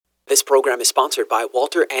This program is sponsored by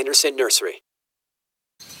Walter Anderson Nursery.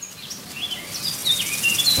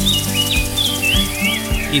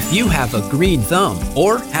 If you have a green thumb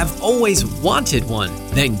or have always wanted one,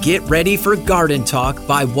 then get ready for Garden Talk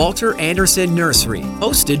by Walter Anderson Nursery,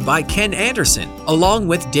 hosted by Ken Anderson, along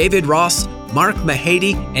with David Ross, Mark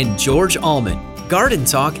Mahady, and George Allman. Garden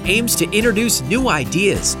Talk aims to introduce new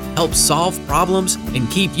ideas, help solve problems,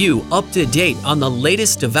 and keep you up to date on the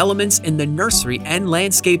latest developments in the nursery and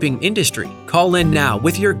landscaping industry. Call in now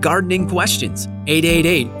with your gardening questions.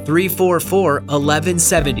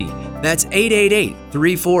 888-344-1170. That's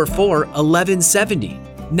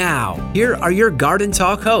 888-344-1170. Now, here are your Garden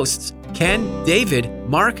Talk hosts, Ken, David,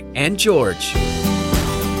 Mark, and George.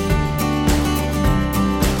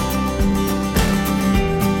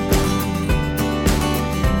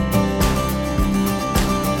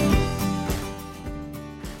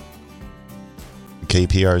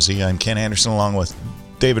 KPRZ, I'm Ken Anderson along with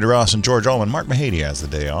David Ross and George Allman. Mark Mahady has the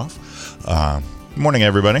day off. Good morning,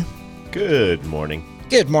 everybody. Good morning.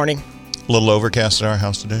 Good morning. A little overcast at our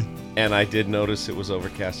house today. And I did notice it was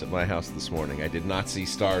overcast at my house this morning. I did not see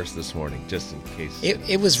stars this morning, just in case.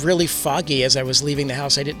 It was really foggy as I was leaving the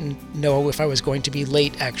house. I didn't know if I was going to be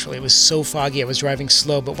late, actually. It was so foggy. I was driving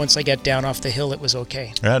slow, but once I got down off the hill, it was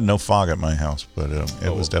okay. I had no fog at my house, but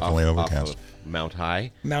it was definitely overcast. Off of Mount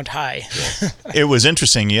High? Mount High. Yes. It was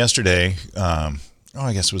interesting yesterday. I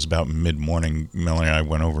guess it was about mid-morning. Melanie and I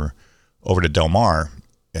went over to Del Mar,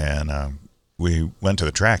 and we went to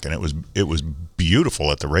the track, and it was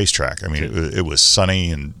beautiful at the racetrack. I mean, it was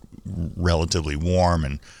sunny and relatively warm,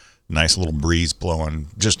 and nice little breeze blowing.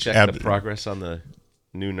 Just check the progress on the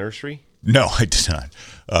new nursery. No, I did not,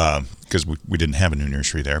 because we didn't have a new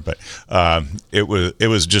nursery there. But it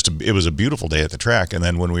was a beautiful day at the track, and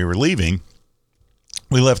then when we were leaving,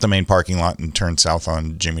 we left the main parking lot and turned south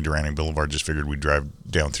on Jimmy Durante Boulevard. Just figured we'd drive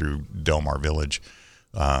down through Del Mar Village,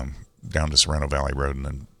 down to Sorrento Valley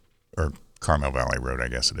Road, or Carmel Valley Road, I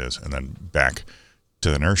guess it is, and then back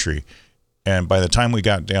to the nursery. And by the time we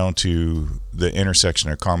got down to the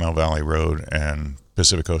intersection of Carmel Valley Road and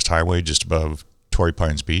Pacific Coast Highway, just above Torrey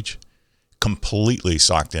Pines Beach, completely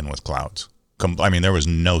socked in with clouds. I mean, there was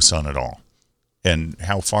no sun at all. And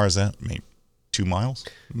how far is that? Maybe 2 miles?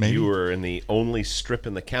 Maybe? You were in the only strip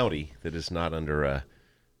in the county that is not under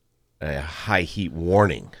a high heat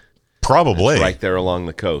warning. Probably. It's right there along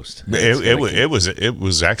the coast. It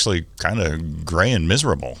was actually kind of gray and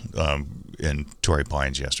miserable in Torrey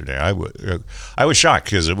Pines yesterday. I was shocked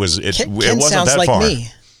because it wasn't sounds that like far. Me,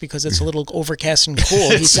 because it's a little overcast and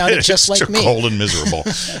cool. He sounded just like me. Cold and miserable.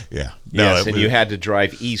 Yeah. Yes, and you had to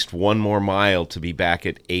drive east 1 more mile to be back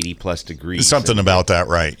at 80 plus degrees. Something about that,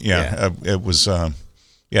 right? Yeah. It was.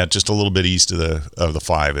 Just a little bit east of the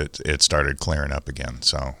 5, it started clearing up again.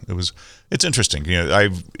 So it's interesting. You know,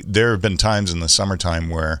 there have been times in the summertime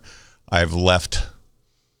where I've left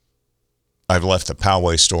the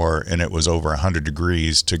Poway store and it was over 100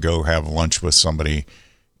 degrees to go have lunch with somebody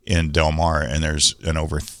in Del Mar, and there's an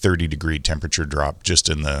over 30 degree temperature drop just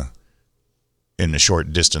in the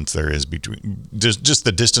short distance there is between just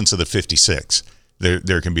the distance of the 56.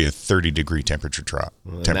 There can be a 30 degree temperature drop.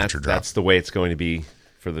 That's the way it's going to be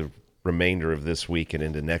for the remainder of this week and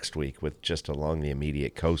into next week, with just along the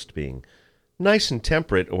immediate coast being nice and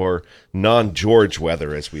temperate, or non-George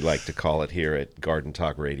weather, as we like to call it here at Garden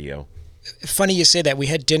Talk Radio. Funny you say that. We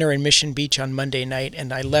had dinner in Mission Beach on Monday night,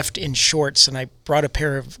 and I left in shorts, and I brought a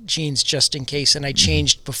pair of jeans just in case, and I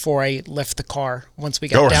changed before I left the car. Once we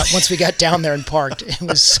got down there and parked, it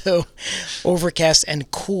was so overcast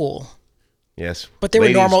and cool. Yes, but there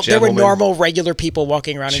were normal, regular people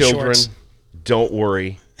walking around in shorts. Don't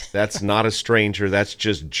worry. That's not a stranger. That's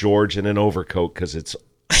just George in an overcoat, because it's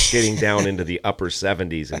getting down into the upper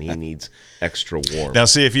 70s and he needs extra warmth. Now,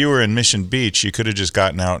 see, if you were in Mission Beach, you could have just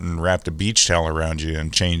gotten out and wrapped a beach towel around you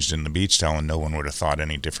and changed in the beach towel, and no one would have thought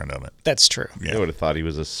any different of it. That's true. Yeah. They would have thought he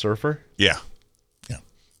was a surfer. Yeah.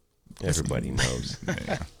 Everybody knows.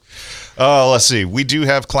 Yeah. Let's see. We do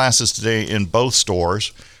have classes today in both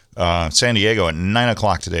stores. San Diego at 9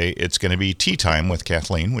 o'clock today. It's going to be tea time with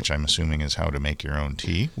Kathleen, which I'm assuming is how to make your own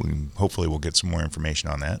tea. Hopefully we'll get some more information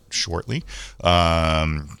on that shortly.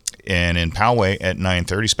 And in Poway at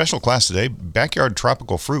 9:30, special class today, backyard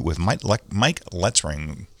tropical fruit with Mike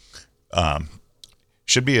Letzring.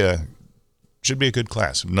 Should be a good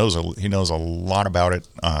class. He knows a lot about it.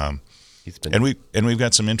 And we've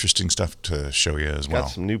got some interesting stuff to show you as well.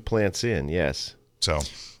 Got some new plants in, yes. So,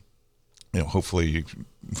 hopefully you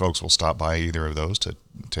folks will stop by either of those to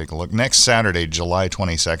take a look. Next Saturday, July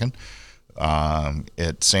 22nd,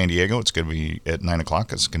 at San Diego, it's going to be at 9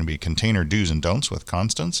 o'clock. It's going to be Container Do's and Don'ts with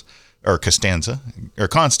Constance. or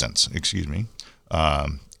Constance, excuse me.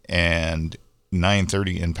 And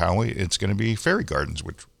 9:30 in Poway, it's going to be Fairy Gardens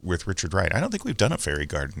with Richard Wright. I don't think we've done a Fairy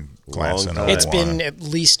Garden class in a while. It's been at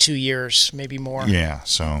least 2 years, maybe more. Yeah,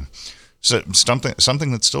 so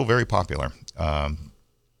something that's still very popular.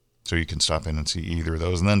 So you can stop in and see either of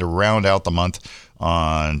those. And then to round out the month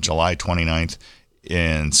on July 29th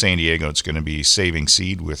in San Diego, it's going to be Saving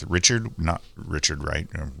Seed with Richard, not Richard Wright,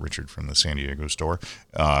 Richard from the San Diego store.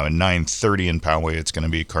 9:30 in Poway, it's going to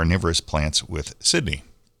be Carnivorous Plants with Sydney.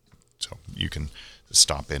 So you can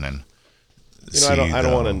stop in and see I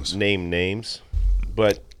don't want to name names,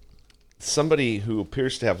 but somebody who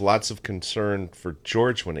appears to have lots of concern for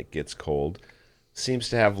George when it gets cold seems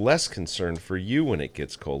to have less concern for you when it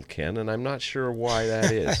gets cold, Ken, and I'm not sure why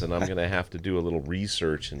that is, and I'm going to have to do a little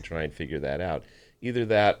research and try and figure that out. Either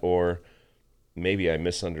that or maybe I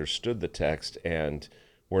misunderstood the text and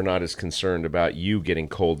we're not as concerned about you getting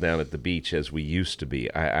cold down at the beach as we used to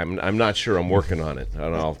be. I'm not sure. I'm working on it,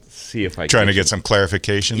 and I'll see if I can. Trying to get some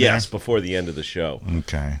clarification Yes, there? before the end of the show.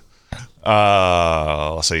 Okay.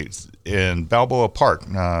 Let's see. In Balboa Park,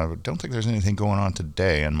 don't think there's anything going on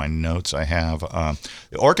today. In my notes, I have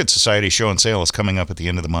the Orchid Society show and sale is coming up at the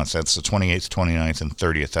end of the month. That's the 28th, 29th, and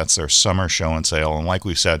 30th. That's their summer show and sale. And like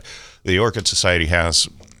we said, the Orchid Society has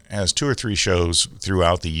 2 or 3 shows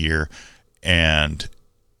throughout the year, and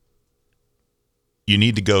you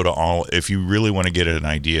need to go to all. If you really want to get an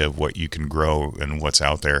idea of what you can grow and what's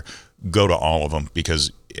out there, go to all of them,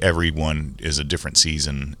 because everyone is a different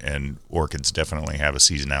season, and orchids definitely have a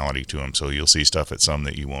seasonality to them. So you'll see stuff at some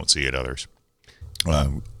that you won't see at others.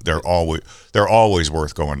 They're always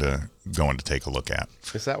worth going to take a look at.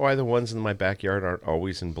 Is that why the ones in my backyard aren't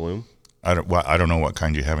always in bloom? I don't know what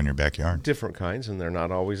kind you have in your backyard. Different kinds, and they're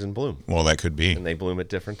not always in bloom. Well, that could be. And they bloom at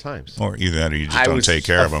different times. Or either that, or you just don't take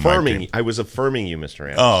care of them. I was affirming you, Mr.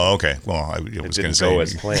 Anderson. Oh, okay. Well, I was going to say. It didn't go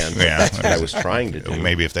as planned. Yeah, That's what I was trying to do.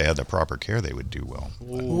 Maybe if they had the proper care, they would do well.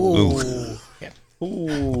 Ooh. Yeah.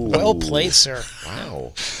 Ooh. Well played, sir.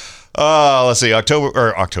 Wow. Let's see. August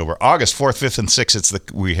 4th, 5th, and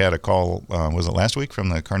 6th. We had a call. Was it last week from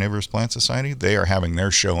the Carnivorous Plant Society? They are having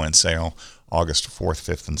their show and sale August 4th,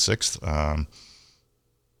 5th, and 6th,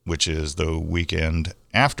 which is the weekend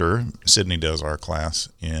after Sydney does our class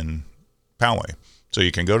in Poway. So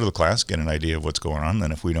you can go to the class, get an idea of what's going on.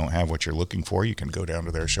 Then if we don't have what you're looking for, you can go down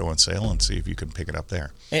to their show and sale and see if you can pick it up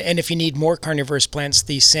there. And if you need more carnivorous plants,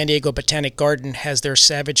 the San Diego Botanic Garden has their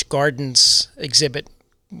Savage Gardens exhibit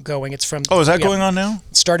going. It's from. Oh, is that going on now?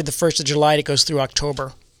 It started the 1st of July. It goes through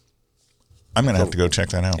October. I'm going to have to go check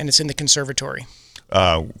that out. And it's in the conservatory.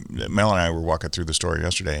 Mel and I were walking through the store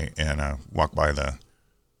yesterday and walked by the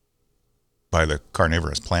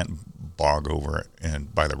carnivorous plant bog over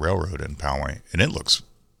and by the railroad in Poway, and it looks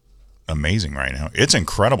amazing right now. It's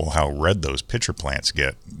incredible how red those pitcher plants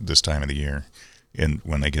get this time of the year,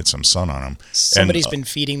 when they get some sun on them. Somebody's been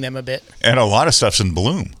feeding them a bit, and a lot of stuff's in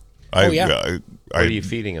bloom. What are you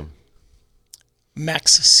feeding them?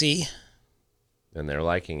 Max C. And they're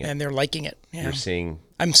liking it. Yeah. You're seeing.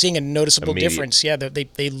 I'm seeing a noticeable difference. Yeah,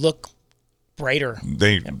 they look brighter.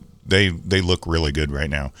 They look really good right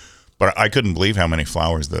now. But I couldn't believe how many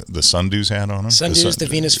flowers the sundews had on them. Sundews, the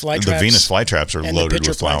Venus flytraps. The Venus flytraps are loaded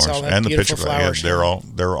with flowers, and the pitcher flowers. Yeah,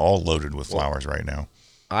 they're all loaded with flowers right now.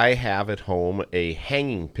 I have at home a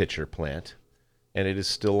hanging pitcher plant, and it is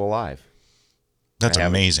still alive. That's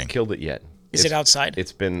amazing. Killed it yet? Is it outside?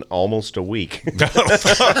 It's been almost a week.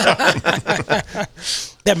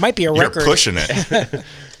 That might be a record. You're pushing it.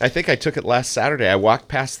 I think I took it last Saturday. I walked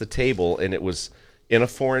past the table, and it was in a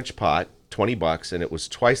 4-inch pot, $20, and it was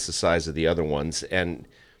twice the size of the other ones. And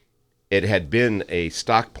it had been a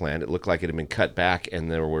stock plant. It looked like it had been cut back,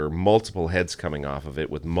 and there were multiple heads coming off of it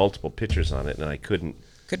with multiple pictures on it, and I couldn't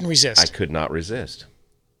resist. I could not resist.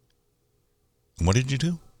 What did you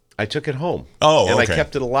do? I took it home. Oh, and okay. I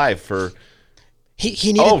kept it alive for.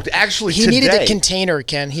 He needed. He needed the container,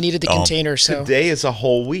 Ken. He needed the container. So today is a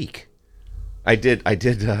whole week. I did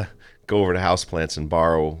go over to Houseplants and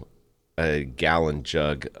borrow a gallon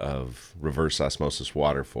jug of reverse osmosis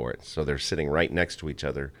water for it. So they're sitting right next to each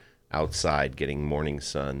other outside, getting morning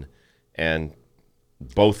sun, and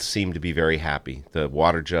both seem to be very happy. The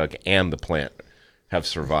water jug and the plant have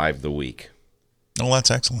survived the week. Oh,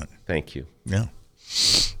 that's excellent. Thank you. Yeah.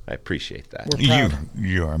 I appreciate that. We're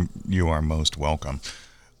proud. You are most welcome.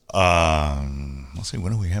 Let's see.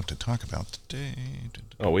 What do we have to talk about today?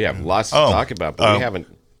 Oh, we have lots to talk about, but we haven't.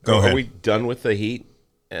 Go ahead. Are we done with the heat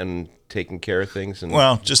and taking care of things?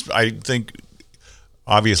 I think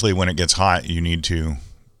obviously when it gets hot, you need to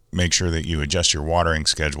make sure that you adjust your watering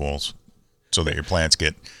schedules so that your plants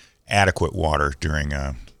get adequate water during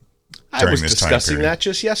I during was this time discussing period. that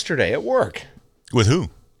just yesterday at work. With who?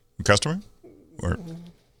 A customer? Or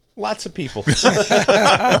Lots of people.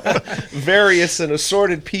 Various and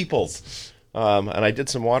assorted peoples. And I did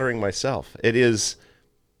some watering myself. It is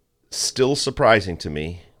still surprising to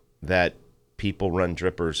me that people run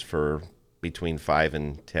drippers for between 5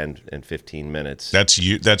 and 10 and 15 minutes. that's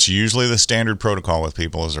usually the standard protocol with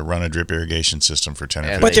people is to run a drip irrigation system for 10 or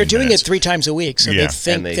 15 But they're doing minutes. it 3 times a week, so Yeah. they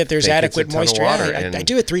think And they that there's think it's adequate a ton of moisture. water, Yeah, and- I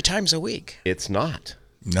do it 3 times a week. It's not.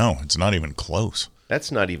 No, it's not even close.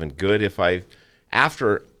 That's not even good.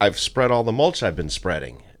 After I've spread all the mulch I've been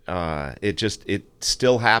spreading, it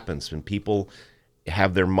still happens when people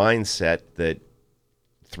have their mindset that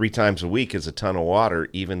 3 times a week is a ton of water,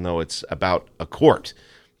 even though it's about a quart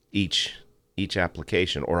each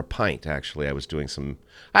application, or a pint. Actually, I was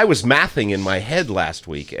mathing in my head last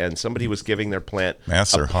week, and somebody was giving their plant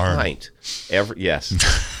Maths a are hard. pint yes.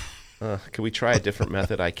 Can we try a different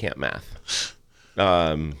method? I can't math.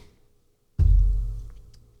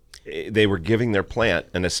 They were giving their plant,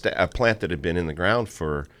 a plant that had been in the ground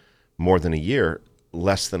for more than a year,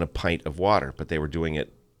 less than a pint of water, but they were doing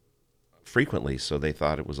it frequently, so they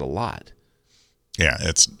thought it was a lot. Yeah,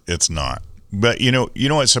 it's not. But you know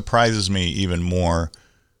what surprises me even more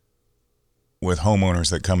with homeowners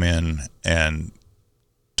that come in and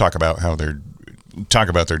talk about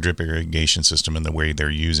their drip irrigation system and the way they're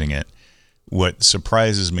using it. What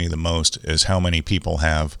surprises me the most is how many people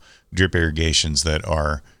have drip irrigations that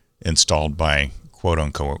are installed by quote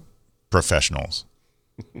unquote professionals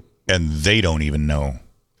and they don't even know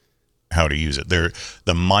how to use it.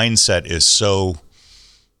 The mindset is so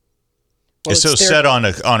set on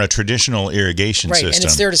a traditional irrigation Right, system. and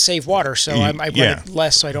it's there to save water, so I run Yeah. it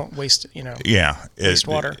less so I don't waste, waste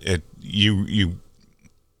water.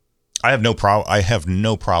 I have no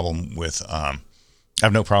problem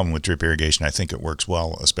with drip irrigation. I think it works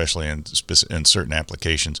well, especially in certain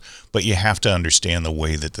applications. But you have to understand the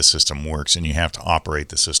way that the system works, and you have to operate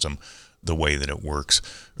the system the way that it works,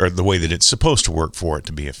 or the way that it's supposed to work for it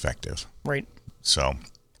to be effective. Right. So,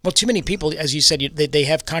 Well, too many people, as you said, they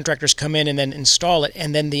have contractors come in and then install it,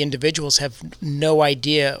 and then the individuals have no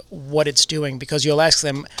idea what it's doing, because you'll ask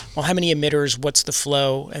them, well, how many emitters, what's the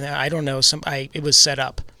flow? And I don't know. It was set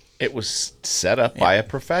up. It was set up by a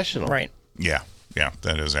professional. Right. yeah,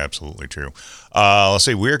 that is absolutely true. Let's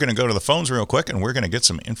see. We're going to go to the phones real quick, and we're going to get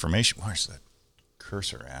some information. Where's that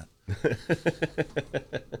cursor at?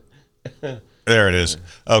 There it is.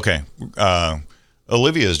 Okay.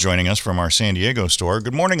 Olivia is joining us from our San Diego store.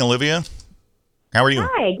 Good morning, Olivia. How are you?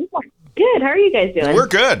 Hi. Good. How are you guys doing? We're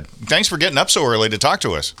good. Thanks for getting up so early to talk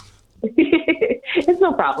to us. It's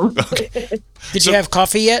no problem. Did you have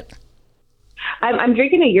coffee yet? I'm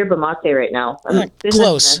drinking a yerba mate right now. I'm been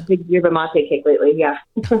close. on a big yerba mate kick lately. Yeah.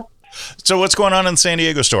 So what's going on in the San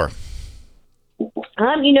Diego store?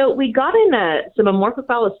 We got in some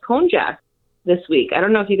Amorphophallus konjac this week. I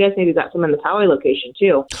don't know if you guys maybe got some in the Poway location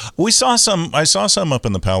too. We saw some. I saw some up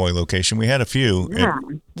in the Poway location. We had a few. Yeah.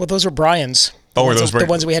 Well, those are Brian's. Oh, were The those ones- the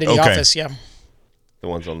ones we had in the okay. office? Yeah. The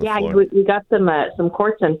ones on the Yeah, floor. we got some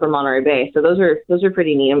quartz in from Monterey Bay, so those are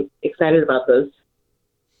pretty neat. I'm excited about those.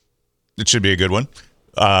 It should be a good one.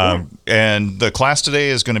 And the class today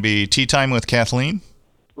is going to be Tea Time with Kathleen.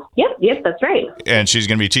 Yep, that's right. And she's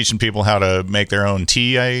going to be teaching people how to make their own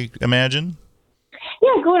tea, I imagine.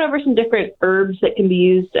 Yeah, going over some different herbs that can be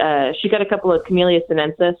used. She got a couple of Camellia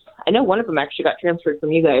sinensis. I know one of them actually got transferred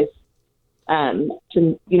from you guys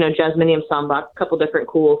to Jasminium sambac, a couple different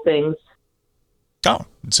cool things. Oh,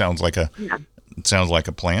 it sounds like a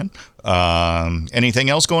plan. Anything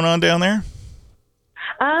else going on down there?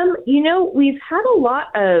 We've had a lot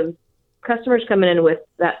of customers coming in with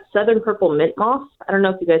that southern purple mint moth. I don't know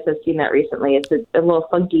if you guys have seen that recently. It's a little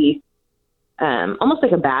funky, almost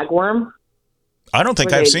like a bagworm. I don't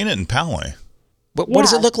think Were I've they- seen it in Poway. What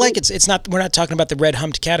does it Yeah. look like? It's not. We're not talking about the red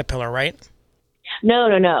humped caterpillar, right? No.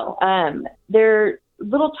 They're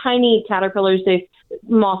little tiny caterpillars. They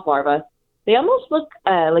moth larvae. They almost look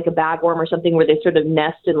like a bagworm or something, where they sort of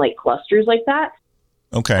nest in like clusters like that.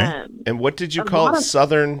 Okay. And what did you a call lot it? of-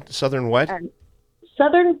 Southern what?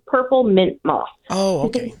 Southern purple mint moth. Oh,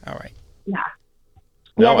 okay. All right. Yeah.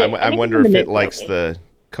 No, Yeah, I anything wonder in the if it mint likes family. the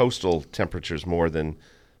coastal temperatures more than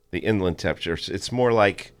the inland temperatures. It's more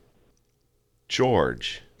like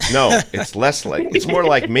George. No, it's more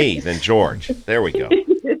like me than George. There we go.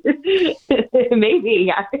 Maybe,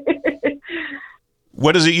 yeah.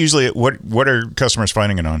 What is it usually? What are customers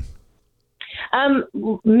finding it on?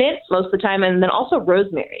 Mint most of the time, and then also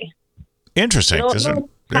rosemary. Interesting. It'll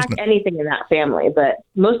pack anything in that family, but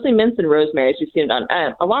mostly mints and rosemaries. We've seen it on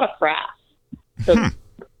a lot of frass. So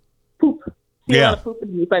poop See a lot of poop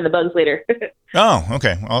and you find the bugs later. Oh,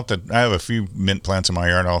 okay. I have a few mint plants in my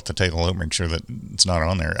yard. I'll have to take a look, make sure that it's not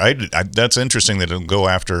on there. That's interesting that it'll go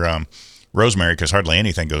after rosemary, because hardly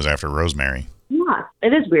anything goes after rosemary. Yeah,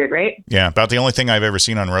 it is weird, right? Yeah, about the only thing I've ever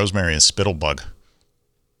seen on rosemary is spittlebug.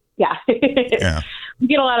 Yeah. Yeah. We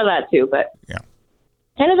get a lot of that too, but yeah,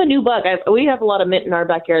 kind of a new bug. We have a lot of mint in our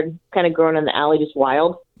backyard, kind of growing in the alley, just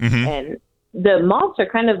wild. Mm-hmm. And the moths are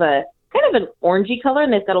kind of an orangey color,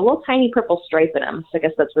 and they've got a little tiny purple stripe in them. So I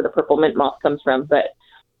guess that's where the purple mint moth comes from. But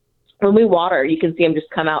when we water, you can see them just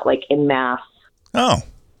come out like in mass. Oh,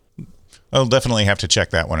 I'll definitely have to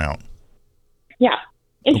check that one out. Yeah,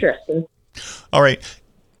 interesting. All right.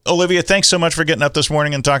 Olivia, thanks so much for getting up this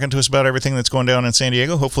morning and talking to us about everything that's going down in San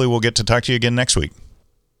Diego. Hopefully we'll get to talk to you again next week.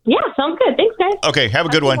 Yeah, sounds good. Thanks, guys. Okay, have a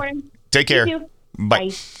good one. Morning. Take care. You too. Bye. Bye.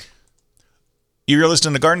 You're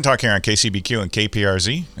listening to Garden Talk here on KCBQ and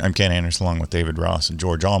KPRZ. I'm Ken Anderson along with David Ross and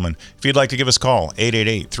George Allman. If you'd like to give us a call,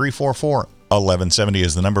 888-344-1170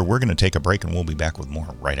 is the number. We're going to take a break and we'll be back with more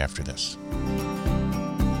right after this.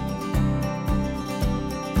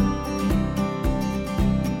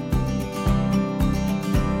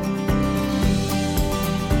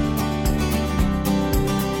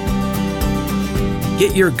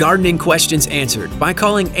 Get your gardening questions answered by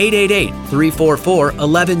calling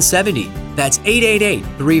 888-344-1170. That's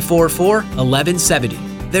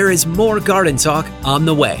 888-344-1170. There is more Garden Talk on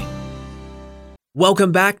the way.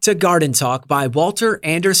 Welcome back to Garden Talk by Walter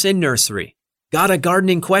Anderson Nursery. Got a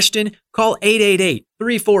gardening question? Call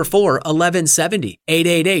 888-344-1170.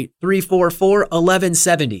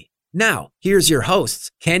 888-344-1170. Now, here's your hosts,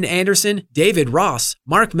 Ken Anderson, David Ross,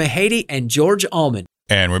 Mark Mahady, and George Allman.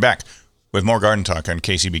 And we're back with more Garden Talk on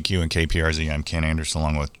KCBQ and KPRZ. I'm Ken Anderson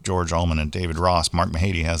along with George Allman and David Ross. Mark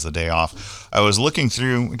Mahady has the day off. I was looking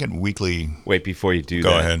through, again, weekly. Wait, before you do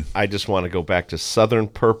Go that, ahead. I just want to go back to southern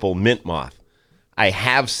purple mint moth. I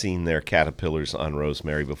have seen their caterpillars on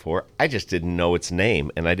rosemary before. I just didn't know its name,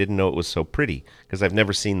 and I didn't know it was so pretty because I've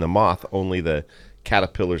never seen the moth, only the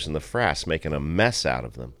caterpillars and the frass making a mess out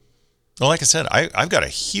of them. Well, like I said, I've got a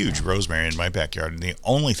huge rosemary in my backyard, and the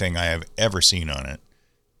only thing I have ever seen on it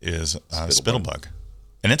is spittlebug.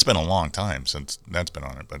 And it's been a long time since that's been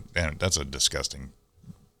on it, but man, that's a disgusting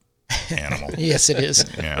animal. Yes, it is.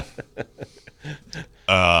 Yeah.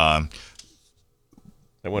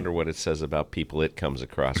 I wonder what it says about people it comes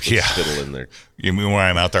across with spittle in there. You mean when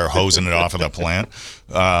I'm out there hosing it off of the plant?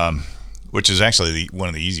 Which is actually one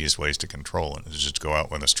of the easiest ways to control it, is just go out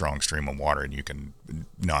with a strong stream of water and you can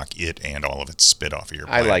knock it and all of its spit off of your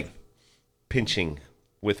plant. I like pinching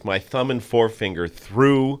with my thumb and forefinger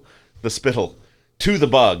through the spittle to the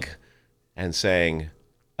bug and saying,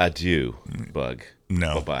 adieu, bug.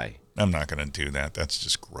 No. Bye-bye. I'm not going to do that. That's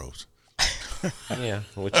just gross. Yeah,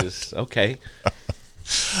 which is okay.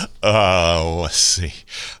 Let's see.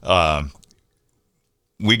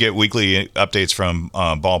 We get weekly updates from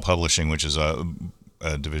Ball Publishing, which is a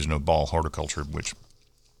division of Ball Horticulture, which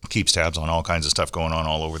keeps tabs on all kinds of stuff going on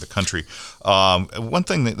all over the country. One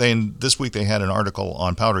thing that this week they had an article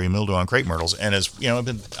on powdery mildew on crepe myrtles, and as you know,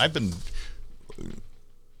 I've been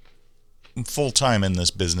full time in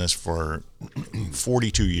this business for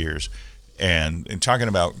 42 years, and talking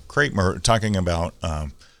about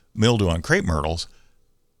mildew on crepe myrtles.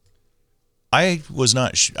 I was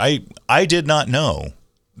not. I did not know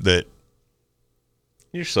that.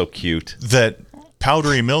 You're so cute. That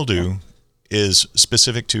powdery mildew is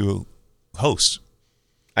specific to hosts.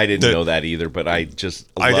 I didn't know that either, but I just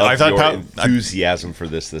love your enthusiasm for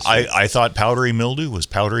this week. I thought powdery mildew was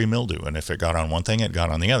powdery mildew, and if it got on one thing, it got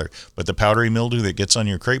on the other. But the powdery mildew that gets on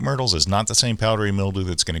your crepe myrtles is not the same powdery mildew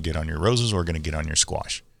that's going to get on your roses or going to get on your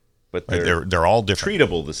squash. But they're all different.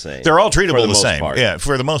 Treatable the same. They're all treatable the same. Part. Yeah,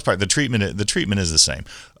 for the most part, the treatment is the same.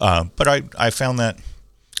 But I found that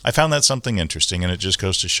something interesting, and it just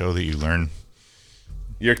goes to show that you learn.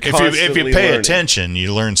 You're if you pay learning. attention,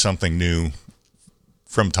 you learn something new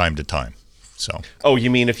from time to time. So. Oh,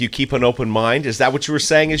 you mean if you keep an open mind? Is that what you were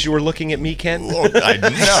saying as you were looking at me, Ken? Well, I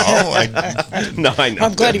know.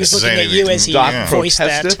 I'm glad he was looking at you as he voiced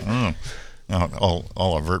that.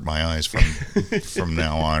 I'll avert my eyes from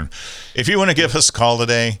now on. If you want to give us a call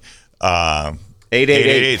today,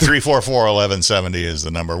 888-344-1170 is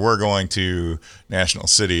the number. We're going to National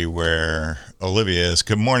City where Olivia is.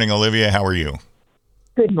 Good morning, Olivia. How are you?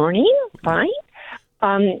 Good morning. Fine.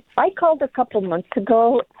 I called a couple months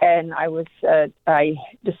ago, and I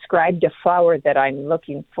described a flower that I'm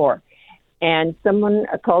looking for, and someone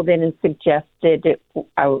called in and suggested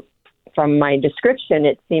from my description,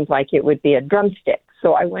 it seemed like it would be a drumstick.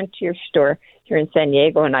 So I went to your store here in San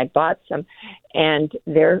Diego, and I bought some, and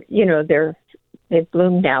they're They've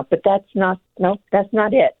bloomed now, but that's not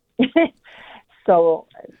it. So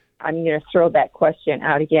I'm going to throw that question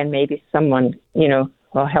out again. Maybe someone,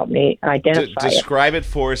 will help me identify Describe it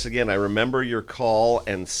for us again. I remember your call,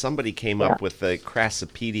 and somebody came up with the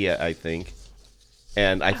Crassopedia, I think.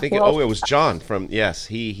 And I think, it was John from, yes,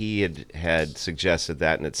 he had suggested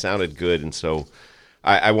that, and it sounded good. And so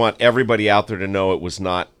I want everybody out there to know it was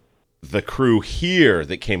not the crew here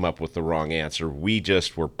that came up with the wrong answer. We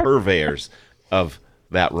just were purveyors of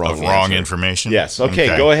that wrong answer. Wrong information? Yes. Okay,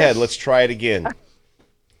 go ahead. Let's try it again.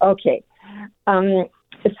 Okay. All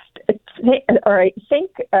right.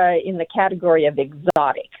 Think in the category of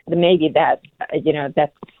exotic. Maybe that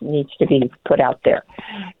needs to be put out there.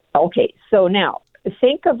 Okay. So now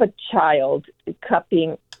think of a child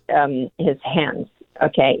cupping his hands.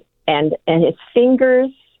 Okay, and his fingers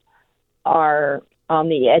are on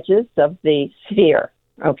the edges of the sphere.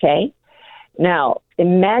 Okay. Now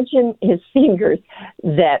imagine his fingers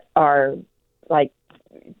that are like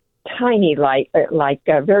tiny, like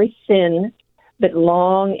very thin, but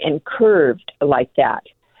long and curved like that.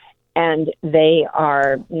 And they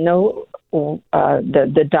are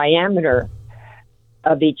the diameter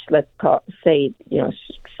of each,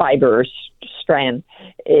 fiber or strand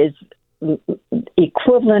is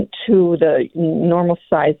equivalent to the normal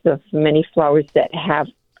size of many flowers that have,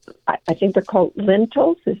 I think they're called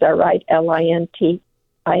lintils. Is that right? Lintil?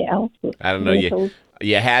 I don't know.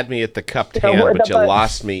 You had me at the cupped hand, but you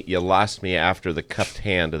lost me. You lost me after the cupped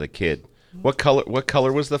hand of the kid. What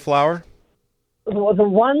color was the flower? Well, the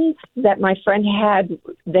ones that my friend had,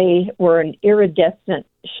 they were an iridescent,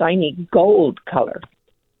 shiny gold color,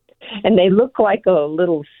 and they look like a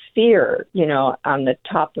little sphere, on the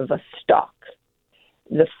top of a stalk.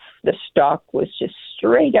 The stalk was just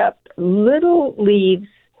straight up, little leaves,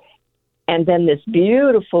 and then this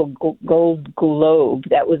beautiful gold globe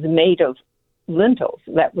that was made of lintils,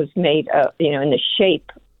 that was made in the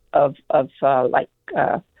shape of a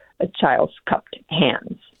child's cupped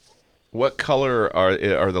hands. What color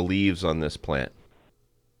are the leaves on this plant?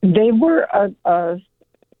 They were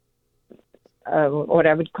what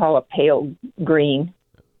I would call a pale green,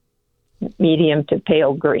 medium to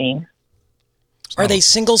pale green. Are they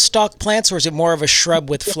single stalk plants, or is it more of a shrub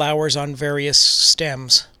with flowers on various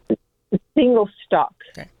stems? Single stalk.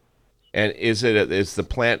 Okay. And is the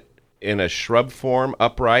plant in a shrub form,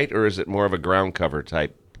 upright, or is it more of a ground cover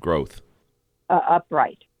type growth?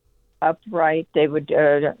 Upright. They would.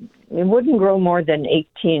 It wouldn't grow more than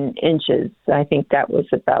 18 inches. I think that was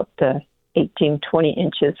about 18, 20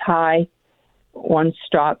 inches high. One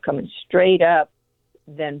stalk coming straight up.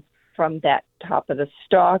 Then from that top of the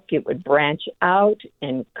stalk, it would branch out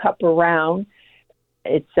and cup around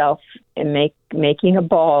itself and making a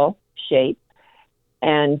ball shape.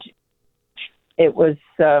 And it's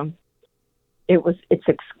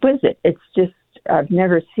exquisite. It's just, I've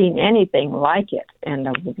never seen anything like it, and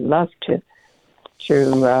I would love to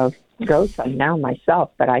grow some now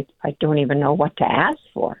myself, but I don't even know what to ask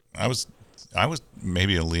for. I was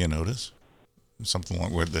maybe a Leonotis, something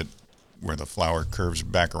like where the flower curves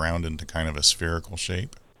back around into kind of a spherical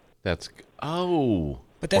shape. But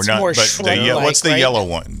that's not, more but shrub-like, what's the right? yellow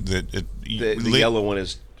one? The yellow one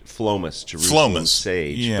is Phlomis, Jerusalem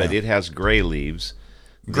sage, but it has gray leaves.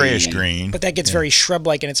 Grayish green. But that gets very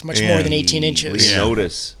shrub-like, and it's much more than 18 inches.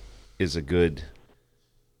 Leonotis is a good.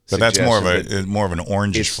 But that's more of an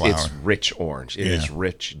orangish flower. It's rich orange. It is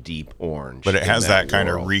rich, deep orange. But it has that kind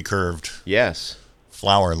of recurved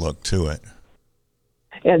flower look to it.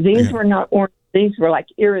 Yeah, these were not orange. These were like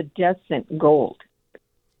iridescent gold.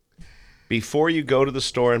 Before you go to the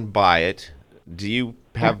store and buy it, do you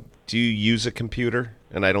use a computer?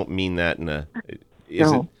 And I don't mean that in a.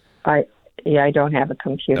 I don't have a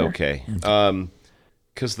computer. Okay.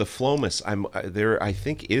 Because the Phlomis, there I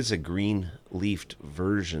think is a green-leafed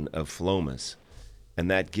version of Phlomis, and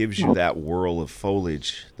that gives you that whirl of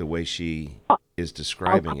foliage the way she is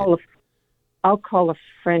describing it. I'll call a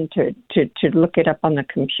friend to look it up on the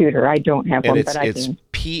computer. I don't have one, but I can.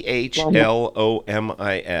 It's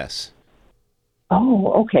Phlomis.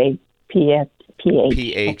 Oh, okay. Phlomis.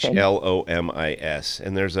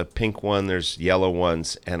 And there's a pink one, there's yellow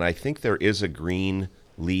ones, and I think there is a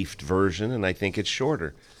green-leafed version, and I think it's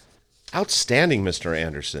shorter. Outstanding, Mr.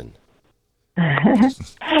 Anderson.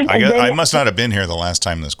 I must not have been here the last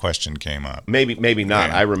time this question came up. Maybe not.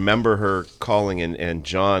 Yeah. I remember her calling, and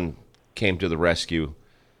John came to the rescue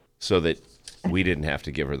so that we didn't have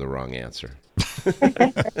to give her the wrong answer.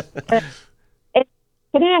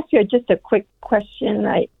 Can I ask you just a quick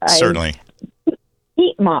question? Certainly.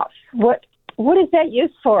 Peat moss. What is that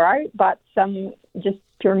used for? I bought some just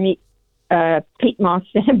pure peat moss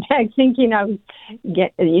in a bag, thinking I was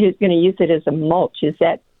going to use it as a mulch. Is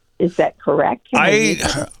that correct?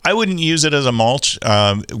 I wouldn't use it as a mulch.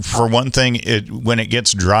 For one thing, when it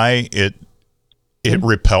gets dry, it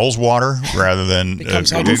repels water rather than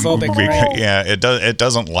becomes hydrophobic. Yeah, it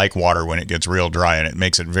doesn't like water when it gets real dry, and it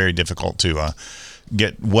makes it very difficult to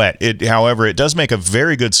get wet. However, it does make a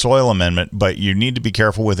very good soil amendment, but you need to be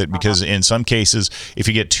careful with it because in some cases, if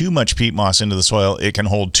you get too much peat moss into the soil, it can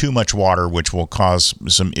hold too much water, which will cause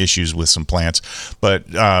some issues with some plants. But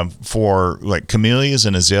for like camellias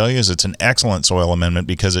and azaleas, it's an excellent soil amendment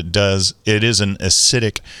because it is an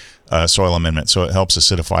acidic soil amendment, so it helps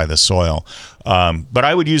acidify the soil. But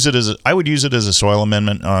I would use it as a soil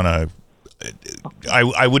amendment on a.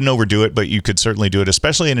 I wouldn't overdo it, but you could certainly do it,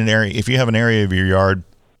 especially in an area. If you have an area of your yard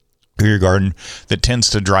or your garden that tends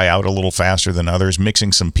to dry out a little faster than others,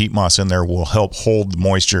 mixing some peat moss in there will help hold the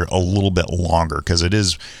moisture a little bit longer because it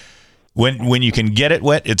is. When you can get it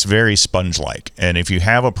wet, it's very sponge-like. And if you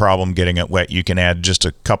have a problem getting it wet, you can add just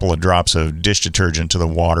a couple of drops of dish detergent to the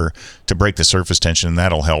water to break the surface tension, and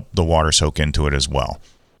that'll help the water soak into it as well.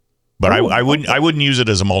 But I wouldn't use it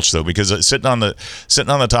as a mulch though, because it's sitting on the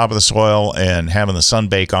top of the soil and having the sun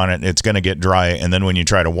bake on it, it's going to get dry, and then when you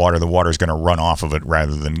try to water, the water is going to run off of it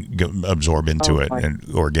rather than absorb into it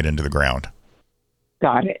or get into the ground.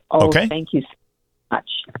 Got it. Oh, okay. Thank you so much.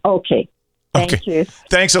 Okay. Thank you.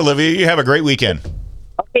 Thanks, Olivia. You have a great weekend.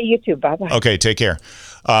 Okay, you too. Bye-bye. Okay, take care.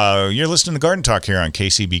 You're listening to Garden Talk here on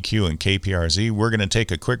KCBQ and KPRZ. We're going to take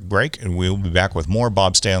a quick break, and we'll be back with more.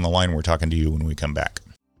 Bob, stay on the line. We're talking to you when we come back.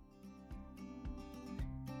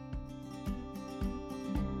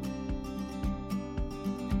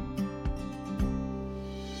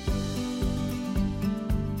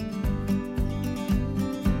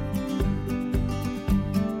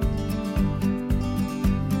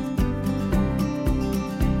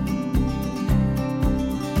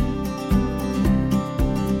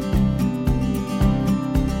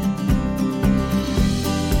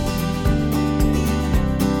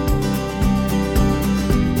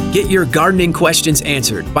 Get your gardening questions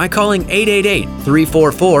answered by calling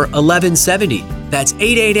 888-344-1170. That's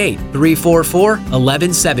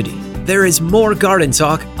 888-344-1170. There is more Garden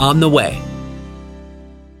Talk on the way.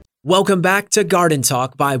 Welcome back to Garden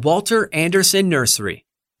Talk by Walter Anderson Nursery.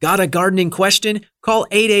 Got a gardening question? Call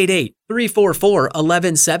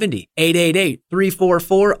 888-344-1170.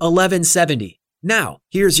 888-344-1170. Now,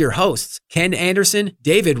 here's your hosts, Ken Anderson,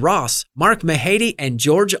 David Ross, Mark Mahady, and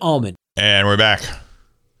George Allman. And we're back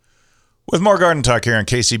with more Garden Talk here on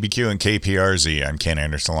KCBQ and KPRZ. I'm Ken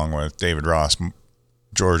Anderson along with David Ross,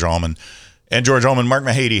 George Allman. And George Allman, Mark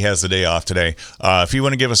Mahady has the day off today. If you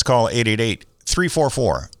want to give us a call,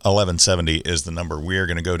 888-344-1170 is the number. We are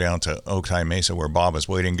going to go down to Otay Mesa where Bob is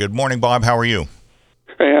waiting. Good morning, Bob. How are you?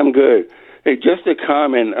 Hey, I'm good. Hey, just a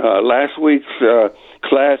comment. Last week's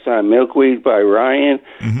class on milkweed by Ryan,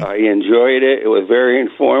 I enjoyed it. It was very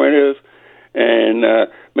informative. And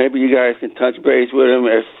maybe you guys can touch base with him.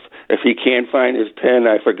 If he can't find his pen,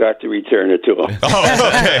 I forgot to return it to him. Oh,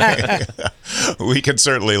 okay. We can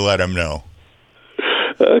certainly let him know.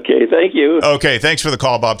 Okay, thank you. Okay, thanks for the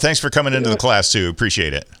call, Bob. Thanks for coming into the class, too.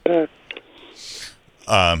 Appreciate it. It's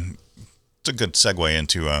a good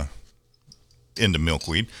segue into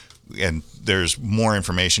milkweed. And there's more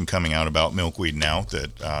information coming out about milkweed now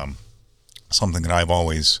that something that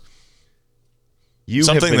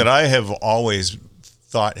I have always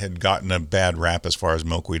thought had gotten a bad rap as far as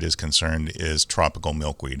milkweed is concerned is tropical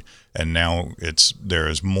milkweed, and now there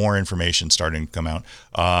is more information starting to come out.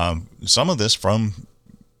 Some of this from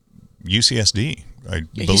UCSD, I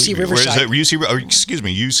believe. UC Riverside.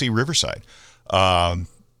 UC Riverside.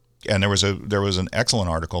 And there was an excellent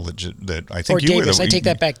article that I think or you Davis. were. I take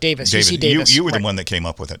that back, Davis. UC Davis. You were the one that came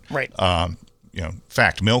up with it, right?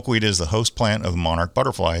 Fact: milkweed is the host plant of the monarch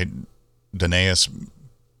butterfly, Danaus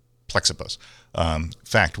plexippus.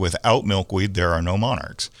 Fact: without milkweed, there are no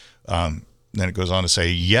monarchs. Then it goes on to say,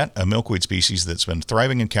 yet a milkweed species that's been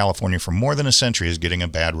thriving in California for more than a century is getting a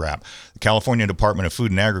bad rap. The California Department of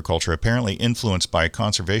Food and Agriculture, apparently influenced by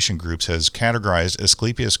conservation groups, has categorized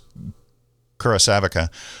Asclepias curasavica,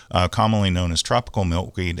 commonly known as tropical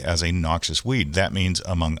milkweed, as a noxious weed. That means,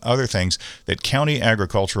 among other things, that county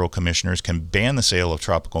agricultural commissioners can ban the sale of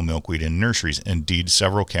tropical milkweed in nurseries. Indeed,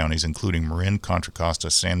 several counties, including Marin, Contra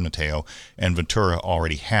Costa, San Mateo, and Ventura,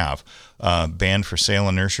 already have. Banned for sale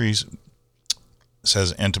in nurseries,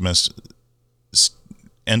 says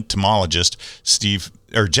entomologist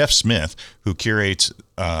Jeff Smith, who curates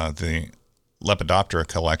the Lepidoptera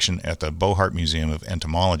collection at the Bohart Museum of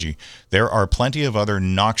Entomology. There are plenty of other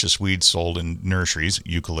noxious weeds sold in nurseries,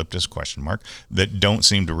 eucalyptus, ? That don't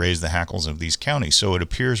seem to raise the hackles of these counties. So it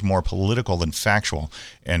appears more political than factual.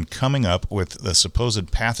 And coming up with the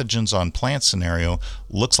supposed pathogens on plants scenario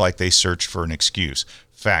looks like they searched for an excuse.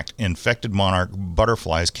 Fact, infected monarch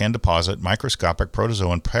butterflies can deposit microscopic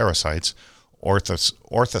protozoan parasites,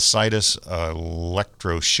 Orthositis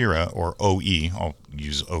electroschira, or OE, I'll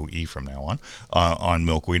use OE from now on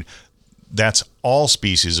milkweed. That's all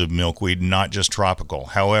species of milkweed, not just tropical.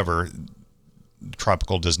 However,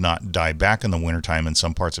 tropical does not die back in the wintertime in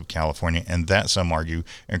some parts of California, and that, some argue,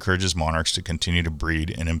 encourages monarchs to continue to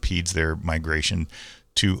breed and impedes their migration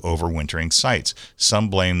to overwintering sites. Some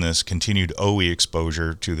blame this continued OE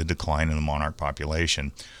exposure to the decline in the monarch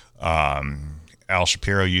population. Al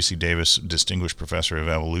Shapiro, UC Davis Distinguished Professor of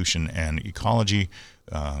Evolution and Ecology.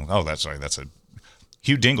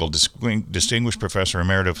 Hugh Dingle, Distinguished Professor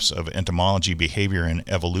Emeritus of Entomology, Behavior, and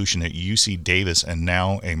Evolution at UC Davis and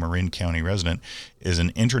now a Marin County resident, is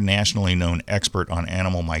an internationally known expert on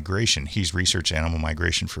animal migration. He's researched animal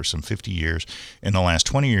migration for some 50 years. In the last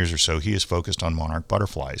 20 years or so, he has focused on monarch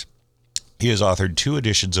butterflies. He has authored 2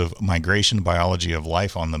 editions of Migration Biology of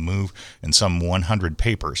Life on the Move and some 100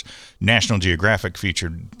 papers. National Geographic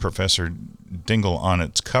featured Professor Dingle on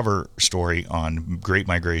its cover story on Great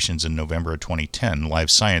Migrations in November of 2010. Live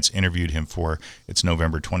Science interviewed him for its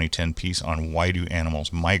November 2010 piece on Why Do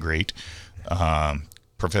Animals Migrate?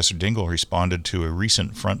 Professor Dingle responded to a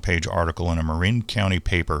recent front-page article in a Marin County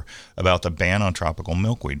paper about the ban on tropical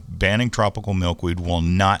milkweed. Banning tropical milkweed will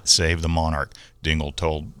not save the monarch, Dingle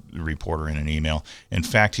told the reporter in an email. In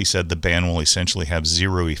fact, he said the ban will essentially have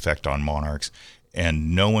zero effect on monarchs,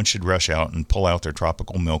 and no one should rush out and pull out their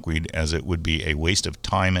tropical milkweed, as it would be a waste of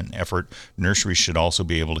time and effort. Nurseries should also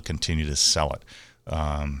be able to continue to sell it.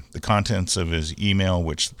 The contents of his email,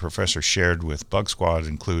 which the professor shared with Bug Squad,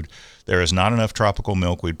 include: there is not enough tropical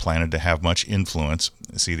milkweed planted to have much influence.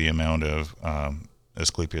 See the amount of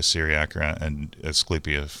Asclepias syriaca and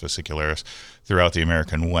Asclepias fascicularis throughout the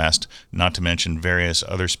American West, not to mention various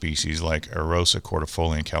other species like Erosa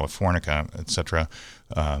cordifolia and californica, etc.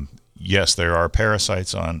 Yes, there are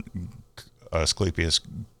parasites on Asclepias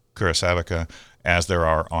curassavica, as there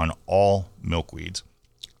are on all milkweeds.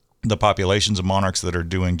 The populations of monarchs that are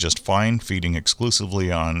doing just fine, feeding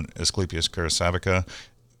exclusively on Asclepias curassavica,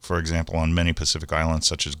 for example, on many Pacific islands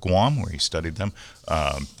such as Guam, where he studied them,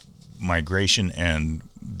 migration and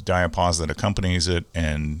diapause that accompanies it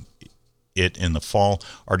and it in the fall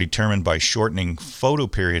are determined by shortening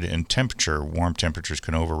photoperiod and temperature. Warm temperatures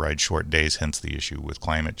can override short days, hence the issue with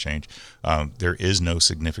climate change. There is no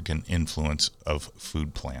significant influence of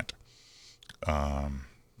food plant.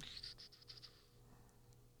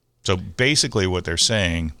 So basically what they're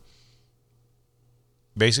saying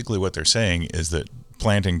is that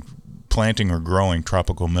planting or growing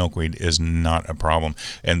tropical milkweed is not a problem.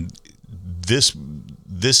 And this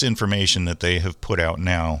information that they have put out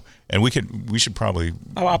now, and we should probably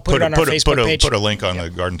put a link on the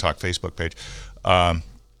Garden Talk Facebook page.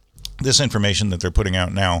 This information that they're putting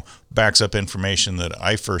out now backs up information that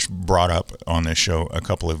I first brought up on this show a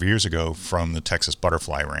couple of years ago from the Texas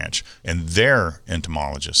Butterfly Ranch and their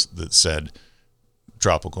entomologists that said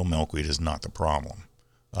tropical milkweed is not the problem.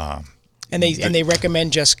 And they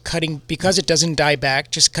recommend just cutting, because it doesn't die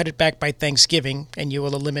back, just cut it back by Thanksgiving, and you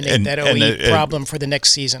will eliminate that OE problem for the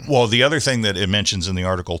next season. Well, the other thing that it mentions in the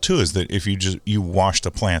article too is that if you wash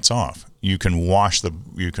the plants off, you can wash the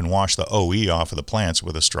OE off of the plants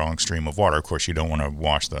with a strong stream of water. Of course, you don't want to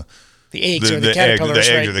wash the eggs or the caterpillars,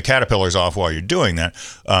 eggs or the caterpillars off while you're doing that.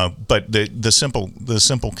 But the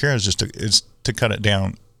simple care is just to cut it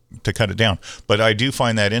down. But I do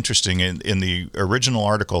find that interesting in the original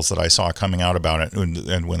articles that I saw coming out about it,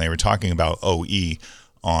 and when they were talking about OE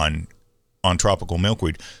on tropical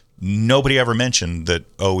milkweed, nobody ever mentioned that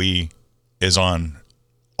OE is on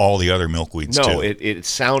all the other milkweeds too. No, it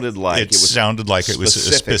sounded like it was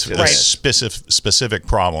a specific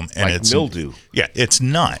problem, and like it's mildew. Yeah, it's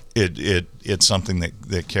not. It's something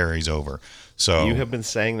that carries over. So you have been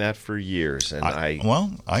saying that for years, and I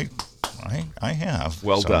have.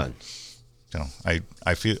 Well done. So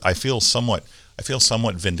I feel somewhat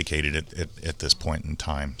vindicated at this point in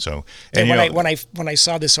time. So and when I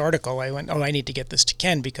saw this article, I went, I need to get this to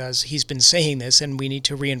Ken because he's been saying this, and we need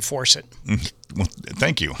to reinforce it. Well,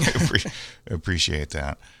 thank you. I appreciate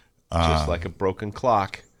that. Just like a broken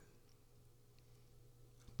clock.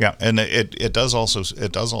 Yeah, and it does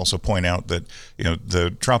also point out that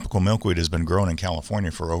the tropical milkweed has been grown in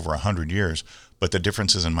California for over 100 years, but the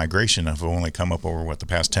differences in migration have only come up over the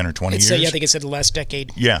past 10 or 20 years. Yeah, I think it's in the last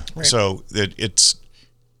decade. Yeah. Right. So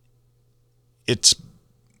it's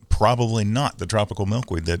probably not the tropical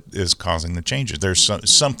milkweed that is causing the changes. There's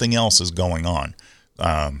something else is going on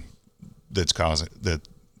that's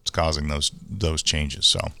causing those changes.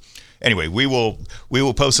 So anyway, we will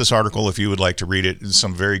post this article if you would like to read it. It's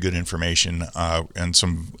some very good information and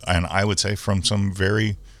I would say from some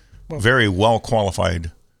very well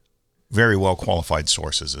qualified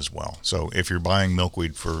sources as well. So if you're buying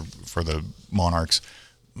milkweed for the monarchs,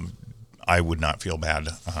 I would not feel bad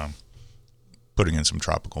putting in some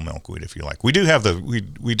tropical milkweed if you like. We do have we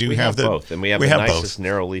have both, and we have the nicest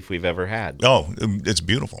narrow leaf we've ever had. Oh, it's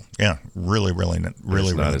beautiful. Yeah, really not really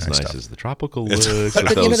as nice stuff. as the tropical looks. With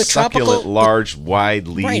But those the succulent, tropical, large, wide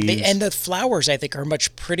leaves. Right, and the flowers I think are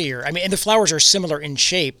much prettier. I mean, and the flowers are similar in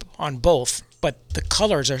shape on both, but the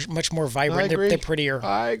colors are much more vibrant. They're prettier.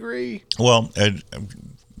 I agree. Well,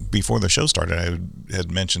 before the show started, I had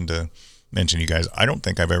mentioned you guys. I don't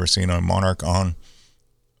think I've ever seen a monarch on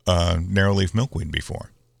narrowleaf milkweed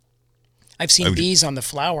before. I've seen bees on the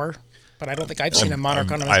flower, but I don't think I've seen a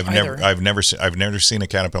monarch on either. I've never seen a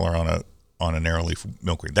caterpillar on a narrowleaf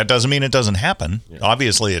milkweed. That doesn't mean it doesn't happen. Yeah.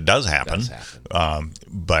 Obviously, it does happen.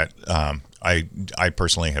 But I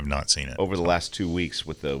personally have not seen it. Over the last 2 weeks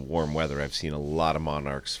with the warm weather, I've seen a lot of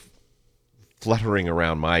monarchs fluttering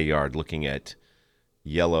around my yard looking at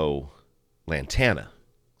yellow lantana,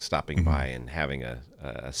 stopping by and having a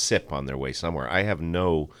sip on their way somewhere. I have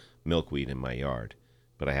no milkweed in my yard,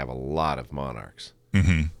 but I have a lot of monarchs.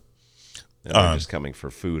 Mm-hmm. And they're just coming for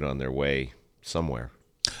food on their way somewhere.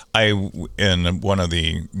 In one of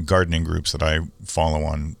the gardening groups that I follow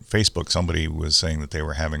on Facebook, somebody was saying that they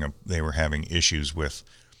were having issues with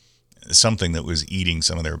something that was eating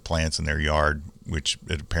some of their plants in their yard, which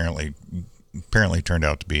it apparently turned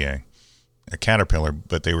out to be a caterpillar,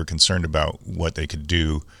 but they were concerned about what they could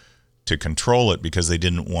do to control it because they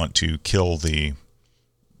didn't want to kill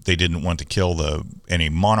any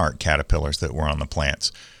monarch caterpillars that were on the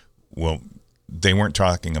plants. Well, they weren't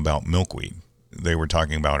talking about milkweed. They were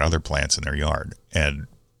talking about other plants in their yard, and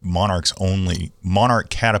monarch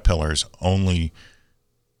caterpillars only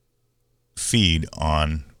feed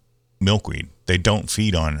on milkweed. They don't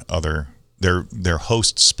feed on other. They're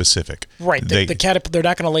host specific. Right. The caterpillar, they're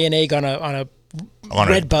not going to lay an egg on a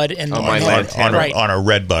red bud and on a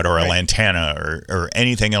red bud or a lantana or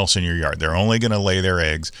anything else in your yard. They're only going to lay their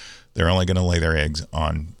eggs. They're only going to lay their eggs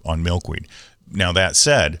on milkweed. Now that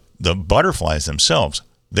said, the butterflies themselves,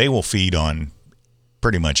 they will feed on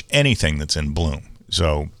pretty much anything that's in bloom.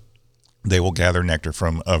 So they will gather nectar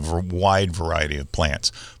from a wide variety of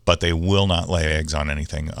plants, but they will not lay eggs on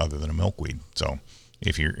anything other than a milkweed. So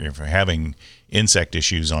if you're having insect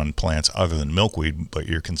issues on plants other than milkweed, but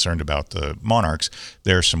you're concerned about the monarchs,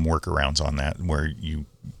 there's some workarounds on that where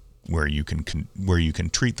you can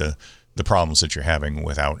treat the problems that you're having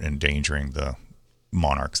without endangering the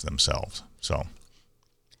monarchs themselves. So,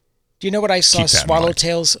 do you know what I saw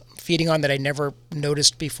swallowtails feeding on that I never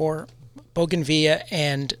noticed before? Bougainvillea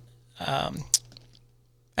and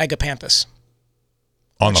agapanthus.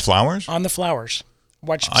 On the flowers? On the flowers.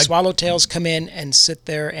 Watch swallowtails come in and sit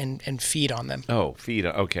there and feed on them. Oh, feed.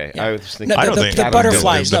 Okay. Yeah. I was thinking the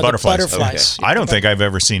butterflies. The butterflies. Okay. I don't think I've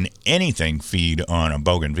ever seen anything feed on a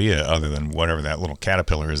bougainvillea other than whatever that little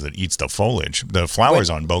caterpillar is that eats the foliage. The flowers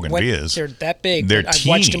on bougainvilleas. They're that big. They're I've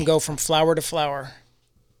watched them go from flower to flower.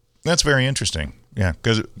 That's very interesting. Yeah,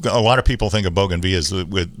 because a lot of people think of bougainvilleas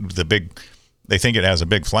with the big. They think it has a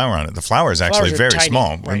big flower on it. The flower is actually very tiny,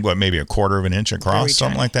 small, right? What, maybe a quarter of an inch across,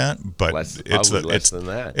 something like that. But less than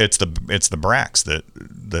that. It's the bracts that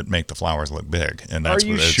make the flowers look big. And that's Are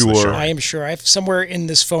you what sure? I am sure. I have somewhere in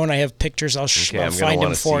this phone. I have pictures. I'll find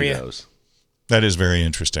them for you. Those. That is very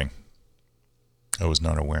interesting. I was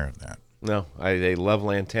not aware of that. No, they love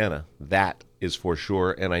lantana. That is for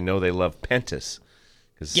sure, and I know they love pentas.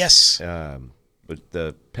 Yes. But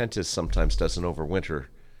the pentas sometimes doesn't overwinter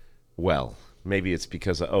well. Maybe it's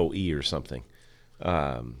because of OE or something.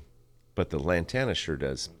 But the lantana sure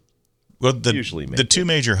does. Well, usually the two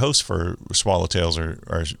major hosts for swallowtails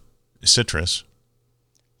are citrus.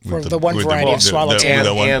 For the one variety of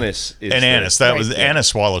swallowtail. And anise. Anise. That was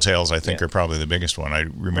anise swallowtails, I think, are probably the biggest one. I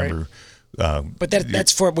remember. Right. But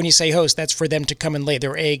that's for, when you say host, that's for them to come and lay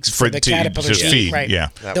their eggs for the caterpillars to eat. Right. Yeah.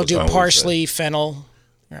 They'll do parsley, fennel.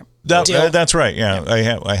 That's right. Yeah,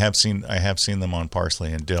 I have seen them on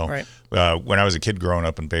parsley and dill. Right. When I was a kid growing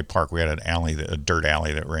up in Bay Park, we had a dirt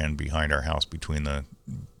alley that ran behind our house between the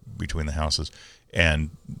houses,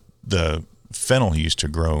 and the fennel used to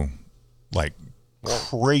grow like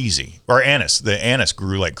crazy. Or anise. The anise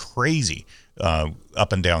grew like crazy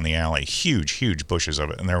up and down the alley. Huge bushes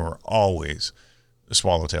of it. And there were always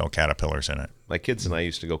swallowtail caterpillars in it. My kids and I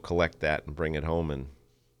used to go collect that and bring it home and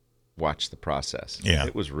watch the process. Yeah.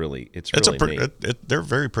 It's really neat. They're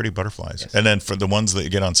very pretty butterflies. Yes. And then for the ones that you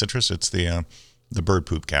get on citrus, it's the bird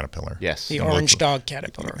poop caterpillar. Yes. The orange dog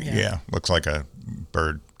caterpillar. Yeah. Looks like a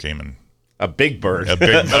bird came and a big bird. A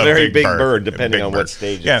very big bird, depending on what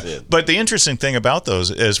stage it's in. But the interesting thing about those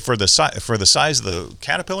is for the size of the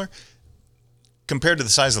caterpillar, compared to the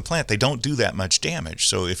size of the plant, they don't do that much damage.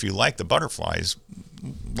 So if you like the butterflies,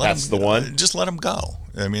 just let them go.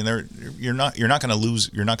 I mean, you're not going to lose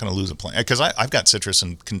a plant, because I've got citrus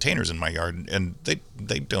in containers in my yard, and they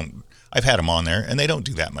don't. I've had them on there, and they don't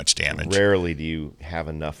do that much damage. Rarely do you have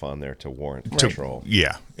enough on there to warrant control.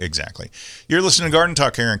 Yeah, exactly. You're listening to Garden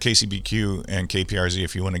Talk here on KCBQ and KPRZ.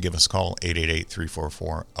 If you want to give us a call,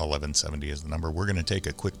 888-344-1170 is the number. We're going to take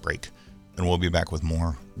a quick break, and we'll be back with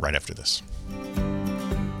more right after this.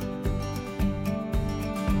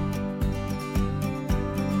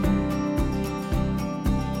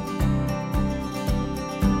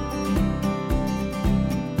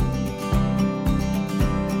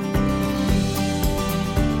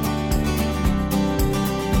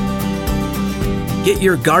 Get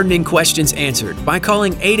your gardening questions answered by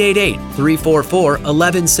calling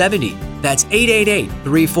 888-344-1170. That's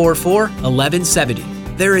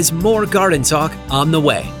 888-344-1170. There is more Garden Talk on the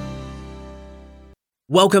way.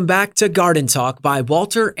 Welcome back to Garden Talk by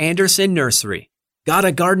Walter Anderson Nursery. Got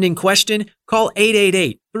a gardening question? Call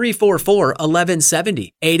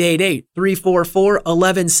 888-344-1170.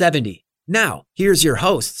 888-344-1170. Now, here's your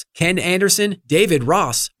hosts, Ken Anderson, David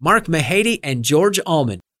Ross, Mark Mahady, and George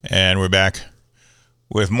Allman. And we're back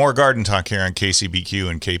with more Garden Talk here on KCBQ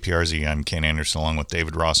and KPRZ. I'm Ken Anderson along with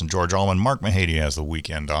David Ross and George Allman. Mark Mahady has the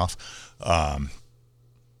weekend off.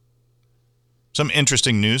 Some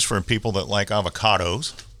interesting news for people that like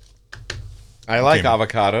avocados. I like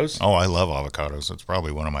avocados. Oh, I love avocados. It's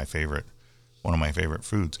probably one of my favorite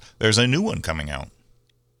foods. There's a new one coming out,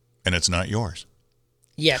 and it's not yours.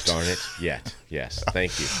 Yet. Darn it. Yet. Yes.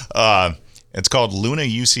 Thank you. It's called Luna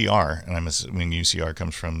UCR, and I'm assuming UCR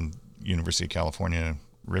comes from University of California,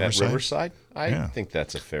 Riverside. Riverside? I think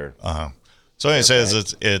that's a fair. So it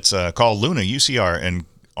says it's called Luna UCR and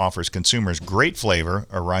offers consumers great flavor,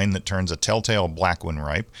 a rind that turns a telltale black when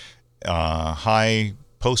ripe, high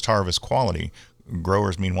post-harvest quality.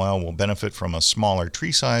 Growers, meanwhile, will benefit from a smaller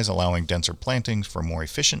tree size, allowing denser plantings for more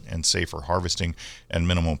efficient and safer harvesting and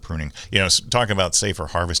minimal pruning. You know, talking about safer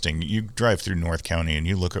harvesting, you drive through North County and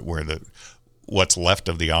you look at what's left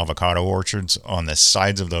of the avocado orchards on the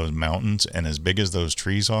sides of those mountains, and as big as those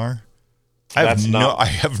trees are, I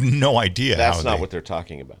have no idea. That's not what they're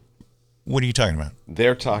talking about. What are you talking about?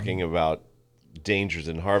 They're talking about dangers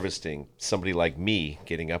in harvesting. Somebody like me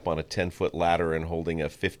getting up on a 10-foot ladder and holding a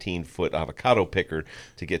 15-foot avocado picker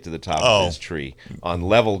to get to the top of this tree on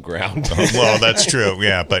level ground. Well, that's true.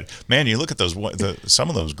 Yeah, but man, you look at those some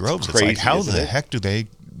of those groves. It's like, how the heck do they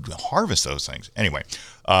harvest those things? Anyway,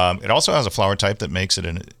 it also has a flower type that makes it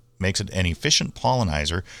an efficient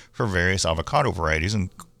pollinizer for various avocado varieties,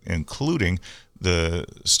 including the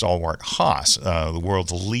stalwart Hass, the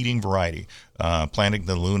world's leading variety. Planting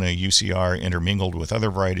the Luna UCR intermingled with other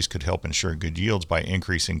varieties could help ensure good yields by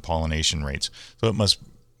increasing pollination rates. So it must.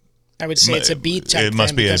 I would say it's a B type. It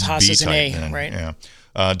must be because a Hass B is an type. A, right? Yeah.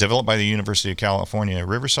 Developed by the University of California,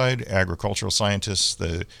 Riverside, agricultural scientists.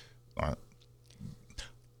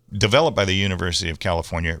 Developed by the University of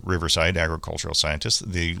California, Riverside agricultural scientists,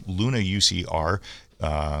 the Luna UCR,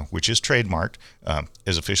 which is trademarked,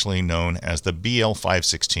 is officially known as the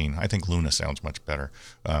BL516. I think Luna sounds much better.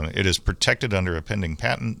 It is protected under a pending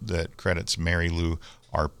patent that credits Mary Lou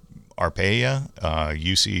Arpaia,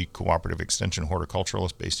 UC Cooperative Extension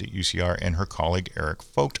horticulturalist based at UCR, and her colleague Eric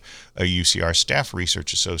Vogt, a UCR staff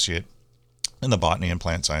research associate in the Botany and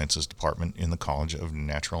Plant Sciences Department in the College of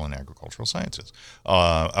Natural and Agricultural Sciences.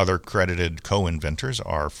 Other credited co-inventors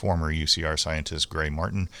are former UCR scientist Gray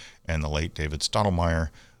Martin and the late David Stottlemyre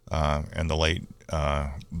and the late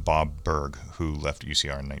Bob Berg, who left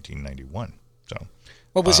UCR in 1991. So,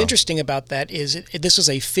 what was interesting about that is this was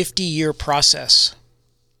a 50-year process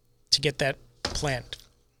to get that plant.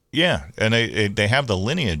 Yeah, and they have the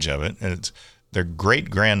lineage of it, and it's their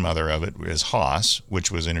great-grandmother of it is Hass, which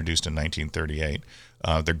was introduced in 1938.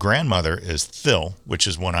 Their grandmother is Thill, which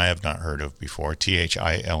is one I have not heard of before,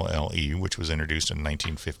 Thille, which was introduced in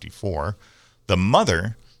 1954. The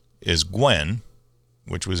mother is Gwen,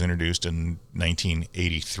 which was introduced in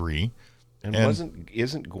 1983. And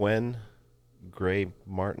isn't Gwen Gray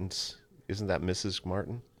Martin's? Isn't that Mrs.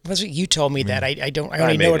 Martin? Was it you told me that? I don't. I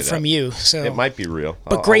only made know it it from up. you. So It might be real.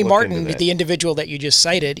 But Gray I'll look Martin, into that. the individual that you just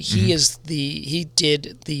cited, he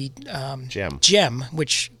did the Gem,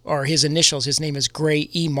 which are his initials. His name is Gray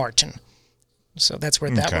E. Martin. So that's where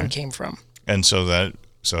that one came from. And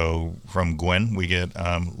so from Gwen, we get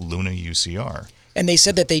Luna UCR. And they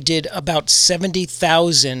said that they did about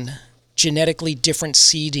 70,000 genetically different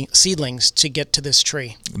seedlings to get to this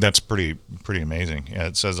tree. That's pretty amazing. Yeah,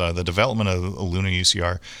 it says the development of Luna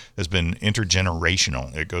UCR has been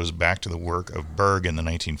intergenerational. It goes back to the work of Berg in the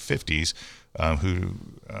 1950s,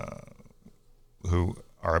 who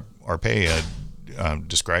Arpe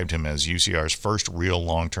described him as UCR's first real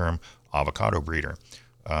long-term avocado breeder.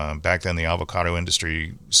 Back then, the avocado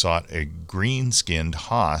industry sought a green-skinned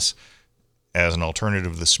Hass as an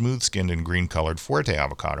alternative to the smooth-skinned and green-colored Fuerte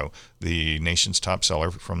avocado, the nation's top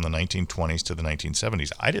seller from the 1920s to the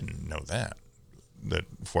 1970s. I didn't know that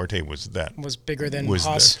Fuerte was bigger than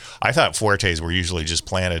Hass. I thought Fuertes were usually just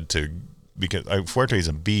planted to, because Fuerte is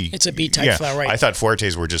a bee. It's a bee-type flower, right? I thought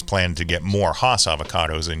Fuertes were just planted to get more Hass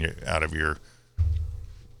avocados out of your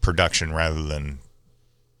production rather than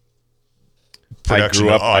production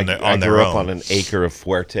on their own. I grew up on an acre of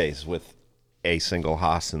Fuertes with a single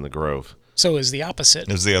Hass in the grove. So is the opposite.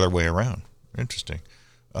 It's the other way around. Interesting.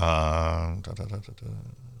 Go ahead,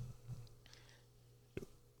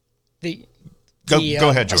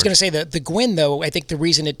 George. I was going to say the Gwen, though, I think the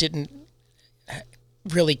reason it didn't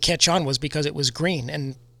really catch on was because it was green,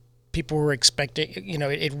 and people were expecting,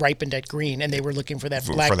 it ripened at green, and they were looking for that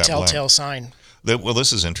black telltale sign. Well,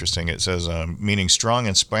 this is interesting. It says, meaning strong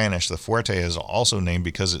in Spanish, the Fuerte is also named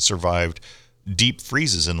because it survived deep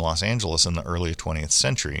freezes in Los Angeles in the early 20th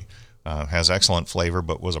century. Has excellent flavor,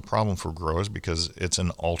 but was a problem for growers because it's an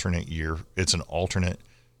alternate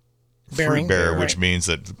fruit bearer, which means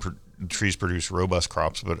that trees produce robust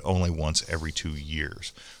crops, but only once every 2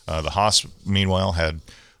 years. The Hass, meanwhile, had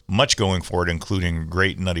much going for it, including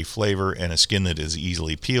great nutty flavor and a skin that is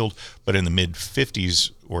easily peeled. But in the mid-50s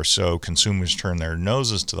or so, consumers turned their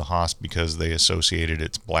noses to the Hass because they associated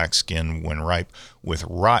its black skin when ripe with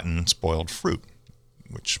rotten, spoiled fruit,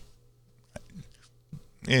 which,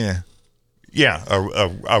 a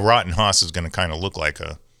rotten Hass is going to kind of look like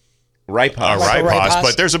a ripe Hass. Ripe Hass,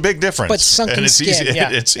 but there's a big difference. But sunken and it's skin, easy.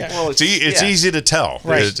 It's easy to tell.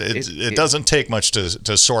 Right. It doesn't take much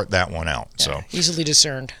to sort that one out. Yeah, so easily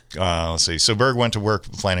discerned. Let's see. So Berg went to work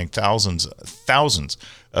planting thousands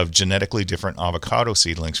of genetically different avocado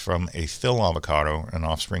seedlings from a Thill avocado, an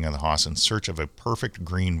offspring of the Hass, in search of a perfect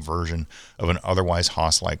green version of an otherwise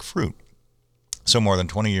Hass-like fruit. So more than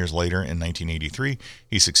 20 years later, in 1983,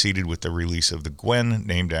 he succeeded with the release of the Gwen,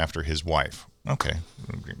 named after his wife. Okay.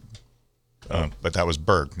 But that was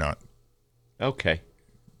Berg, not... Okay.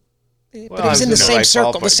 But it was in the same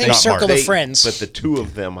circle, of friends. But the two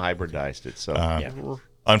of them hybridized it, so...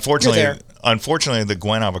 Unfortunately, the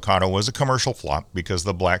Gwen avocado was a commercial flop because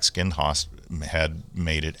the black-skinned Hass had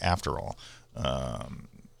made it after all.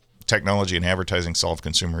 Technology and advertising solved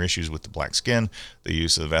consumer issues with the black skin. The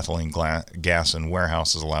use of ethylene gas in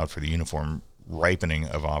warehouses allowed for the uniform ripening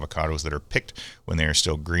of avocados that are picked when they are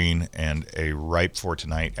still green, and a Ripe for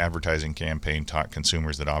Tonight advertising campaign taught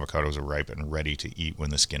consumers that avocados are ripe and ready to eat when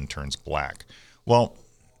the skin turns black. Well,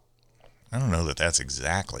 I don't know that that's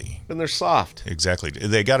exactly... And they're soft. Exactly.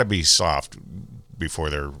 They got to be soft before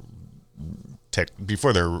they're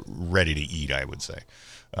ready to eat, I would say.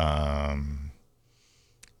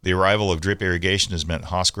 The arrival of drip irrigation has meant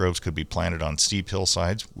Hass groves could be planted on steep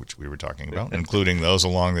hillsides, which we were talking about, including those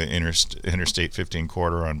along the Interstate 15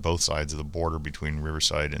 corridor on both sides of the border between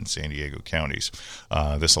Riverside and San Diego counties.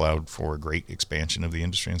 This allowed for a great expansion of the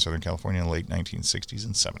industry in Southern California in the late 1960s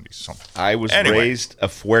and 70s. So, I was raised a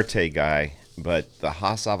Fuerte guy, but the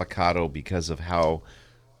Hass avocado, because of how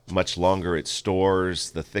much longer it stores,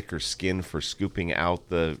 the thicker skin for scooping out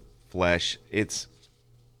the flesh, it's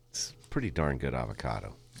pretty darn good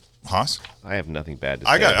avocado. Hass? I have nothing bad to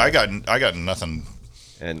say. I got nothing.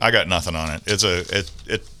 And I got nothing on it.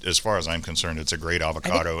 It as far as I'm concerned, it's a great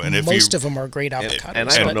avocado. And most of them are great avocados. And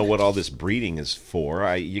I don't know what all this breeding is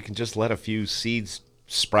for. You can just let a few seeds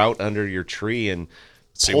sprout under your tree and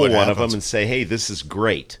pull one of them and say, "Hey, this is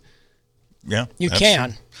great." Yeah, you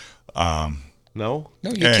can. No,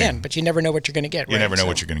 you can, but you never know what you're going to get. You never know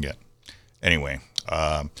what you're going to get. Anyway,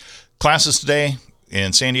 classes today.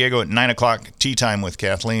 In San Diego at 9 o'clock, tea time with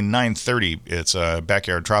Kathleen. 9:30, it's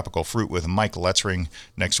Backyard Tropical Fruit with Mike Letzring.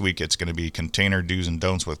 Next week, it's going to be Container Do's and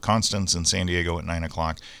Don'ts with Constance in San Diego at 9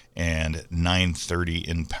 o'clock. And 9:30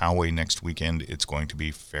 in Poway next weekend, it's going to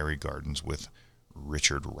be Fairy Gardens with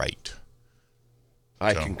Richard Wright.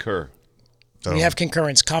 I concur. So, we have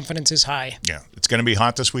concurrence. Confidence is high. Yeah, it's going to be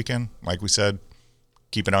hot this weekend. Like we said,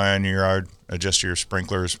 keep an eye on your yard, adjust your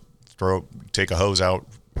sprinklers, take a hose out,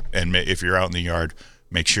 and if you're out in the yard,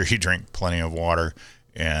 make sure you drink plenty of water.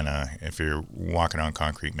 And if you're walking on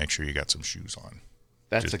concrete, make sure you got some shoes on.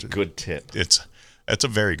 That's a good tip. That's a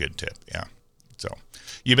very good tip, yeah. So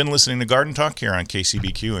you've been listening to Garden Talk here on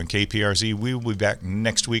KCBQ and KPRZ. We will be back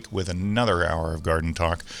next week with another hour of Garden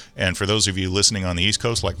Talk. And for those of you listening on the East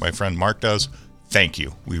Coast, like my friend Mark does, thank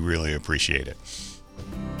you. We really appreciate it.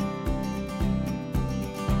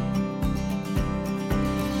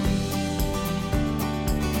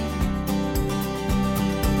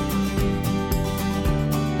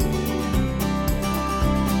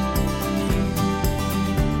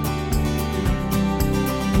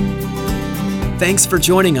 Thanks for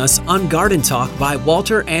joining us on Garden Talk by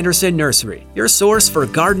Walter Anderson Nursery, your source for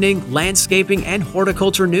gardening, landscaping, and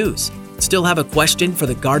horticulture news. Still have a question for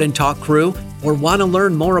the Garden Talk crew or want to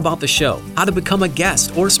learn more about the show, how to become a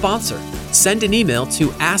guest or sponsor? Send an email to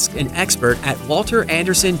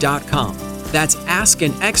askanexpert@walteranderson.com. That's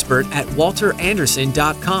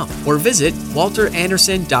askanexpert@walteranderson.com or visit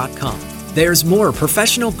walteranderson.com. There's more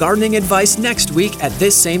professional gardening advice next week at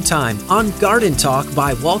this same time on Garden Talk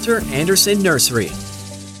by Walter Anderson Nursery.